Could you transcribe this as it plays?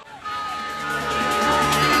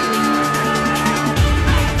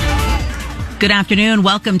Good afternoon.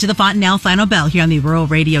 Welcome to the Fontanelle Final Bell here on the Rural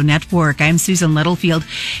Radio Network. I'm Susan Littlefield.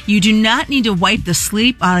 You do not need to wipe the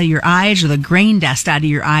sleep out of your eyes or the grain dust out of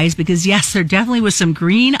your eyes because, yes, there definitely was some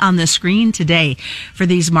green on the screen today for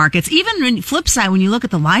these markets. Even on the flip side, when you look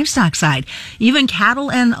at the livestock side, even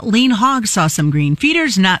cattle and lean hogs saw some green.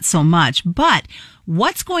 Feeders, not so much. But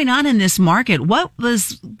what's going on in this market? What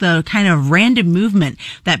was the kind of random movement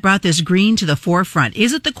that brought this green to the forefront?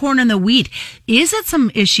 Is it the corn and the wheat? Is it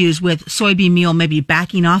some issues with soybean meal maybe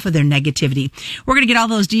backing off of their negativity? We're going to get all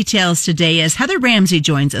those details today as Heather Ramsey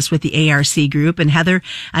joins us with the ARC Group. And Heather,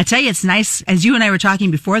 I tell you, it's nice, as you and I were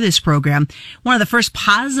talking before this program, one of the first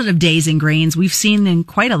positive days in grains we've seen in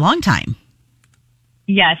quite a long time.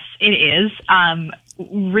 Yes, it is.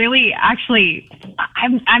 Really, actually,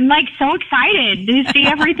 I'm like so excited to see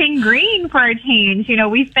everything green for a change. You know,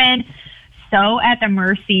 we've been so at the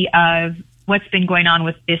mercy of what's been going on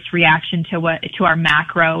with this reaction to our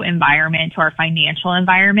macro environment, to our financial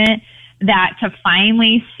environment, that to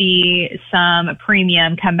finally see some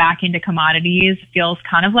premium come back into commodities feels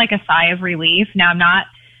kind of like a sigh of relief. Now,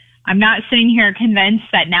 I'm not sitting here convinced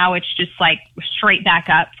that now it's just like straight back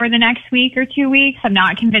up for the next week or 2 weeks. I'm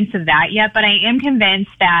not convinced of that yet, but I am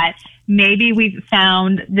convinced that maybe we've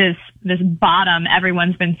found this bottom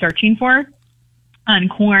everyone's been searching for on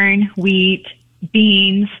corn, wheat,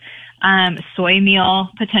 beans, soy meal,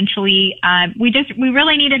 potentially. We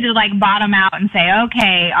really needed to like bottom out and say,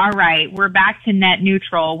 okay, all right, we're back to net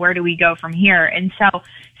neutral. Where do we go from here? And so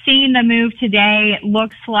seeing the move today, it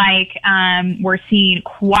looks like we're seeing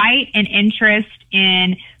quite an interest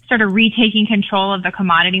in sort of retaking control of the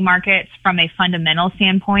commodity markets from a fundamental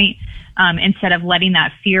standpoint, instead of letting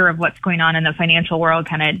that fear of what's going on in the financial world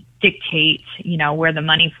kind of dictate, you know, where the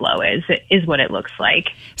money flow is what it looks like.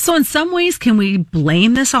 So in some ways, can we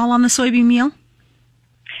blame this all on the soybean meal?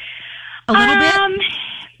 A little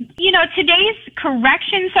bit? You know, today's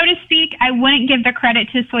correction, so to speak, I wouldn't give the credit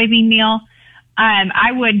to soybean meal.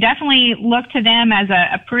 I would definitely look to them as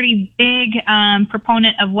a pretty big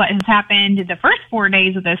proponent of what has happened the first 4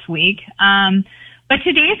 days of this week. But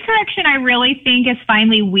today's correction, I really think, is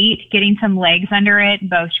finally wheat getting some legs under it,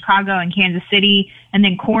 both Chicago and Kansas City, and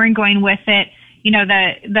then corn going with it. You know,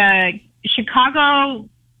 the Chicago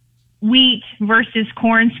wheat versus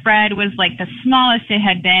corn spread was like the smallest it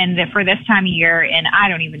had been for this time of year in I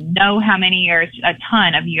don't even know how many years, a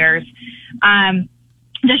ton of years.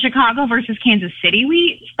 The Chicago versus Kansas City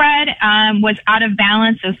wheat spread was out of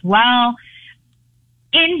balance as well.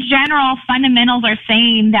 In general, fundamentals are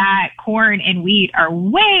saying that corn and wheat are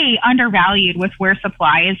way undervalued with where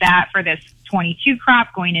supply is at for this 22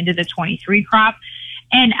 crop going into the 23 crop.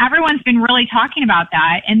 And everyone's been really talking about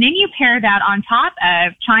that. And then you pair that on top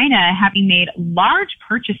of China having made large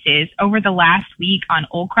purchases over the last week on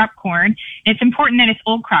old crop corn. And it's important that it's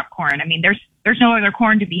old crop corn. I mean, there's no other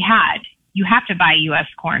corn to be had. You have to buy U.S.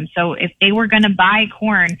 corn. So if they were going to buy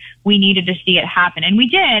corn, we needed to see it happen. And we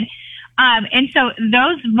did. And so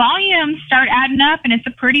those volumes start adding up, and it's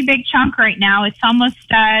a pretty big chunk right now. It's almost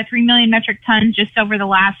 3 million metric tons just over the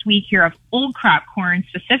last week here of old crop corn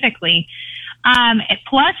specifically,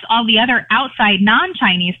 plus all the other outside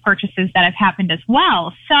non-Chinese purchases that have happened as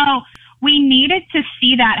well. So we needed to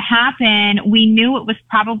see that happen. We knew it was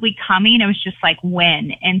probably coming. It was just like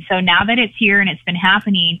when. And so now that it's here and it's been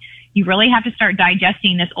happening, you really have to start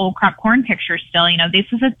digesting this old crop corn picture still. You know, this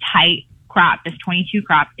is a tight crop. This 22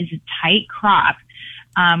 crop is a tight crop.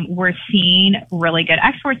 We're seeing really good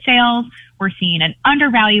export sales. We're seeing an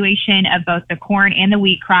undervaluation of both the corn and the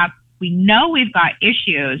wheat crop. We know we've got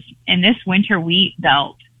issues in this winter wheat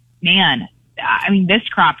belt. Man, I mean, this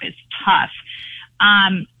crop is tough.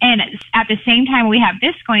 And at the same time, we have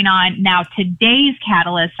this going on. Now, today's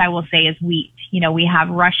catalyst, I will say, is wheat. You know, we have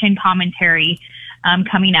Russian commentary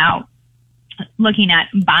coming out, looking at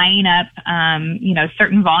buying up,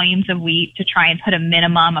 certain volumes of wheat to try and put a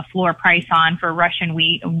minimum, a floor price on for Russian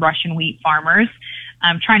wheat farmers,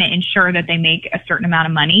 trying to ensure that they make a certain amount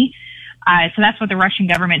of money. So that's what the Russian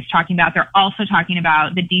government's talking about. They're also talking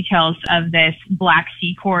about the details of this Black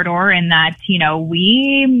Sea corridor and that, you know,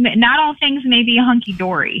 not all things may be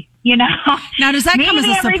hunky-dory, you know. Now, does that come as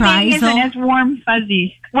a surprise, though? Maybe everything isn't as warm,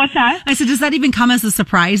 fuzzy. What's that? I said, does that even come as a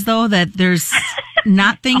surprise, though, that there's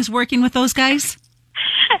not things working with those guys?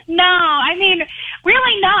 No, I mean,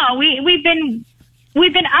 really, no. We've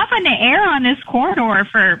been up in the air on this corridor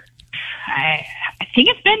for, I think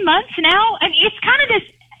it's been months now. I mean, it's kind of this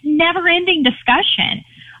never-ending discussion.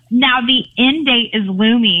 Now the end date is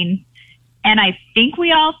looming, and I think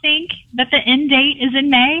we all think that the end date is in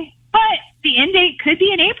May, but the end date could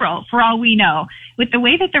be in April for all we know. With the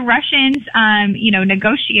way that the Russians,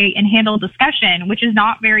 negotiate and handle discussion, which is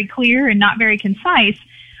not very clear and not very concise,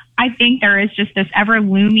 I think there is just this ever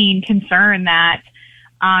looming concern that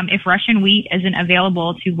if Russian wheat isn't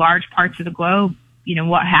available to large parts of the globe,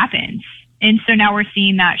 what happens? And so now we're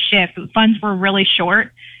seeing that shift. Funds were really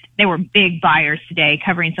short. They were big buyers today,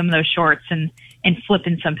 covering some of those shorts and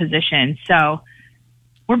flipping some positions. So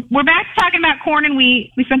we're back to talking about corn and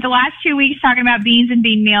wheat. We spent the last 2 weeks talking about beans and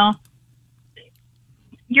bean meal.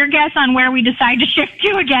 Your guess on where we decide to shift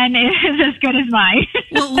to again is as good as mine.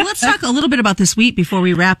 Well, let's talk a little bit about this wheat before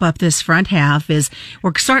we wrap up this front half.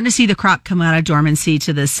 We're starting to see the crop come out of dormancy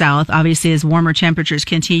to the south, obviously, as warmer temperatures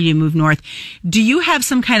continue to move north. Do you have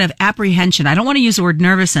some kind of apprehension? I don't want to use the word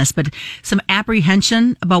nervousness, but some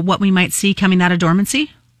apprehension about what we might see coming out of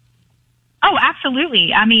dormancy? Oh,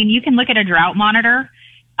 absolutely. I mean, you can look at a drought monitor.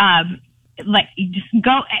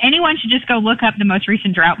 Anyone should just go look up the most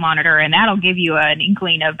recent drought monitor, and that'll give you an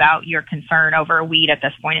inkling about your concern over wheat at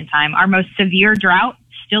this point in time. Our most severe drought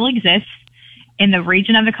still exists in the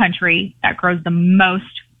region of the country that grows the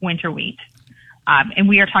most winter wheat. And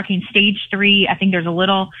we are talking stage 3. I think there's a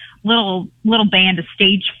little band of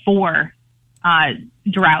stage 4,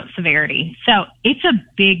 drought severity. So it's a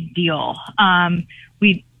big deal.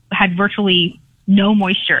 We had virtually no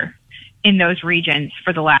moisture in those regions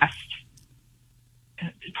for the last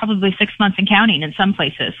probably 6 months and counting in some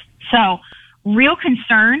places. So real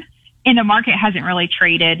concern, and the market hasn't really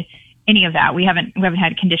traded any of that. We haven't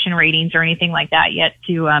had condition ratings or anything like that yet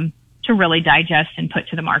to really digest and put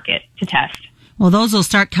to the market to test. Well, those will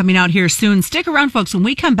start coming out here soon. Stick around, folks. When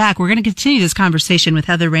we come back, we're going to continue this conversation with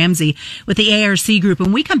Heather Ramsey with the ARC Group.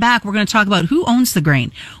 When we come back, we're going to talk about who owns the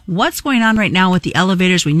grain. What's going on right now with the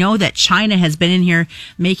elevators? We know that China has been in here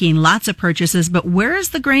making lots of purchases, but where is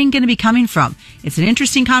the grain going to be coming from? It's an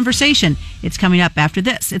interesting conversation. It's coming up after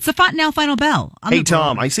this. It's the Fontanelle Final Bell. Hey,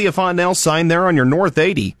 Tom, I see a Fontanelle sign there on your North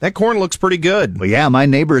 80. That corn looks pretty good. Well, yeah, my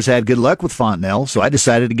neighbors had good luck with Fontanelle, so I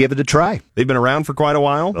decided to give it a try. They've been around for quite a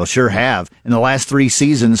while? Well, sure have. In the last 3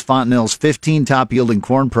 seasons, Fontanelle's 15 top-yielding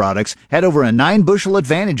corn products had over a 9-bushel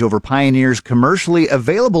advantage over Pioneer's commercially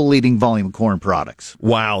available leading volume corn products.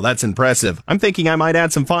 Wow, that's impressive. I'm thinking I might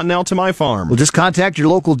add some Fontanelle to my farm. Well, just contact your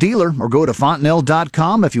local dealer or go to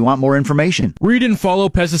fontanelle.com if you want more information. Read and follow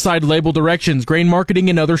pesticide label directions, grain marketing,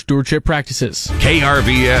 and other stewardship practices.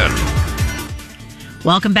 KRVN.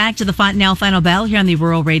 Welcome back to the Fontanelle Final Bell here on the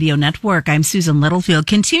Rural Radio Network. I'm Susan Littlefield.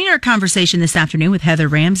 Continuing our conversation this afternoon with Heather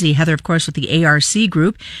Ramsey. Heather, of course, with the ARC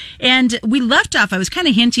Group. And we left off, I was kind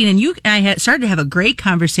of hinting, and I had started to have a great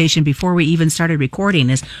conversation before we even started recording,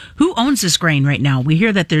 is who owns this grain right now? We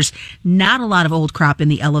hear that there's not a lot of old crop in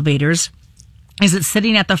the elevators. Is it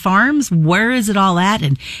sitting at the farms? Where is it all at?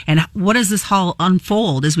 And what does this all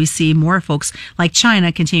unfold as we see more folks like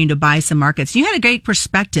China continue to buy some markets? You had a great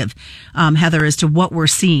perspective, Heather, as to what we're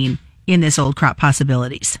seeing in this old crop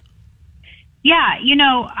possibilities. Yeah,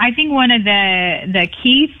 I think one of the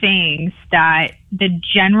key things that the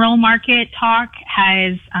general market talk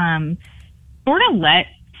has sort of let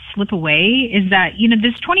slip away is that,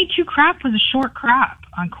 this 22 crop was a short crop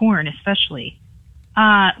on corn, especially.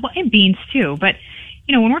 And beans too. But,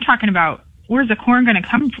 when we're talking about where's the corn going to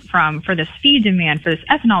come from for this feed demand, for this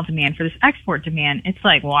ethanol demand, for this export demand, it's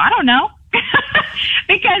like, well, I don't know.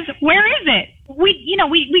 Because where is it?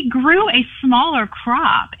 We grew a smaller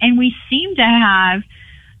crop, and we seem to have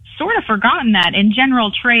sort of forgotten that in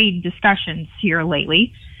general trade discussions here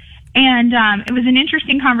lately. And it was an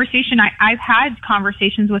interesting conversation. I've had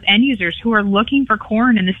conversations with end users who are looking for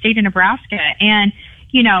corn in the state of Nebraska, and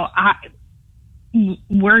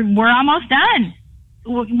we're almost done.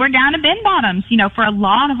 We're down to bin bottoms, for a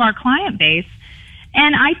lot of our client base.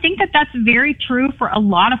 And I think that that's very true for a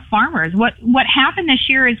lot of farmers. What happened this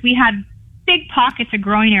year is we had big pockets of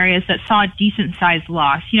growing areas that saw a decent sized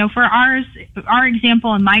loss. For our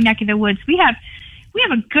example in my neck of the woods, we have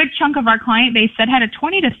a good chunk of our client base that had a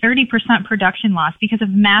 20 to 30% production loss because of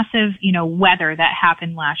massive, weather that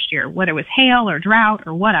happened last year, whether it was hail or drought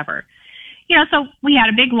or whatever. So we had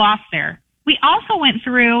a big loss there. We also went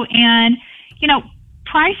through and,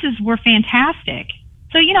 prices were fantastic.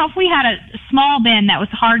 So, if we had a small bin that was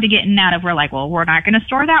hard to get in and out of, we're like, well, we're not going to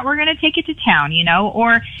store that. We're going to take it to town,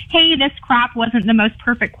 or, hey, this crop wasn't the most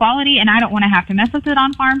perfect quality and I don't want to have to mess with it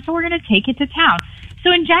on farm, so we're going to take it to town.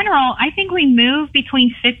 So in general, I think we move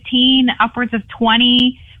between 15, upwards of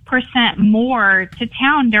 20% more to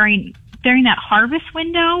town during that harvest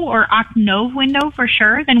window or Octave window for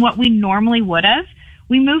sure than what we normally would have.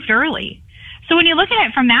 We moved early. So when you look at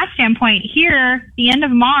it from that standpoint, here, the end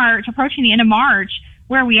of March, approaching the end of March,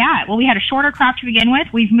 where are we at? Well, we had a shorter crop to begin with.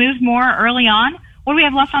 We've moved more early on. What do we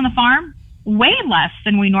have left on the farm? Way less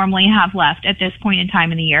than we normally have left at this point in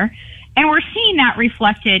time in the year. And we're seeing that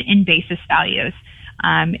reflected in basis values.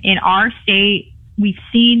 In our state, we've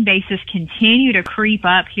seen basis continue to creep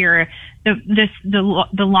up here. The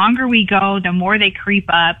longer we go, the more they creep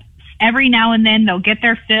up. Every now and then they'll get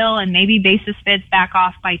their fill and maybe basis bids back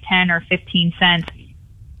off by 10 or 15 cents.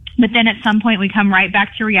 But then at some point we come right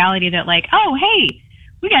back to reality that like, oh, hey,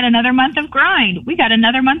 we got another month of grind. We got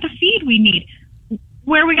another month of feed we need.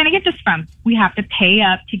 Where are we going to get this from? We have to pay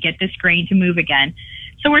up to get this grain to move again.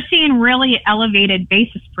 So we're seeing really elevated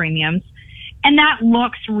basis premiums. And that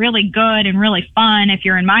looks really good and really fun if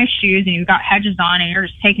you're in my shoes and you've got hedges on and you're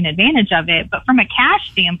just taking advantage of it. But from a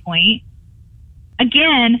cash standpoint,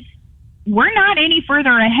 again, we're not any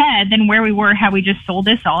further ahead than where we were had we just sold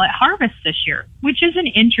this all at harvest this year, which is an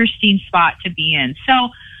interesting spot to be in. So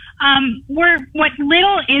what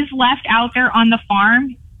little is left out there on the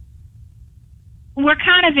farm, we're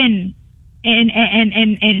kind of in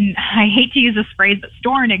I hate to use this phrase, but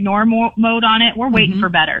store and ignore mode on it. We're waiting for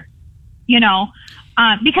better,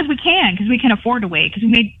 because we can afford to wait because we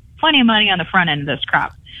made plenty of money on the front end of this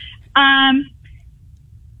crop.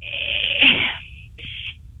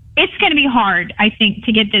 It's going to be hard, I think,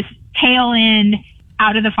 to get this tail end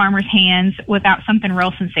out of the farmer's hands without something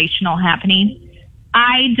real sensational happening.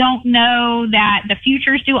 I don't know that the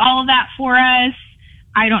futures do all of that for us.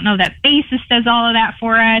 I don't know that basis does all of that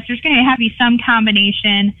for us. There's going to have to be some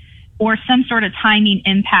combination or some sort of timing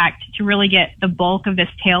impact to really get the bulk of this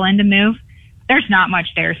tail end to move. There's not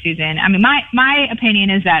much there, Susan. I mean, my opinion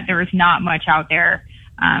is that there is not much out there.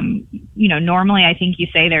 Normally I think you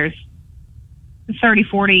say there's 30,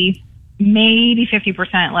 40, maybe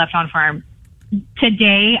 50% left on farm.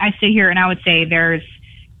 Today, I sit here and I would say there's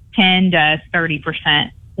 10 to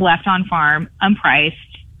 30% left on farm, unpriced.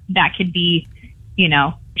 That could be,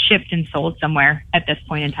 shipped and sold somewhere at this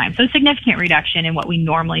point in time. So significant reduction in what we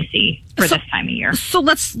normally see for this time of year. So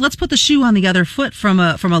let's put the shoe on the other foot from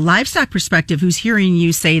a livestock perspective who's hearing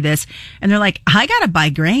you say this and they're like, I got to buy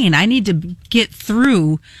grain. I need to get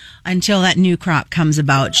through until that new crop comes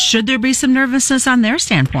about. Should there be some nervousness on their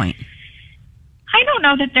standpoint? I don't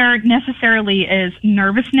know that there necessarily is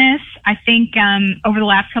nervousness. I think over the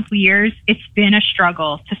last couple of years, it's been a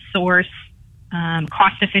struggle to source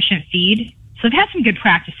cost-efficient feed. So they've had some good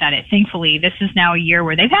practice at it. Thankfully, this is now a year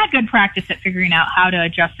where they've had good practice at figuring out how to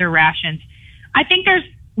adjust their rations. I think there's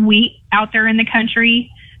wheat out there in the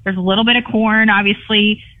country. There's a little bit of corn,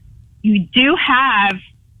 obviously. You do have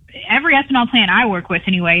every ethanol plant I work with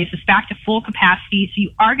anyways is back to full capacity. So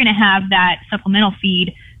you are going to have that supplemental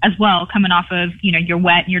feed as well coming off of, your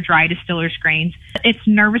wet and your dry distillers grains. It's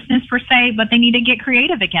nervousness per se, but they need to get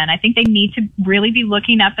creative again. I think they need to really be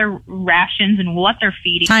looking at their rations and what they're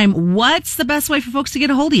feeding. What's the best way for folks to get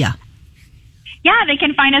a hold of you? Yeah, they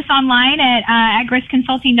can find us online at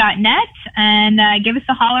agristconsulting.net and give us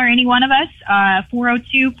a holler, any one of us,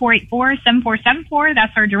 402-484-7474.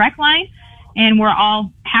 That's our direct line. And we're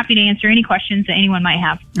all happy to answer any questions that anyone might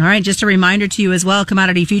have. All right. Just a reminder to you as well,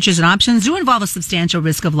 commodity futures and options do involve a substantial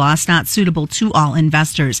risk of loss, not suitable to all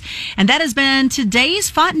investors. And that has been today's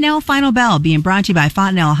Fontanelle Final Bell, being brought to you by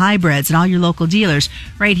Fontanelle Hybrids and all your local dealers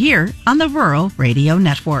right here on the Rural Radio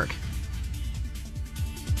Network.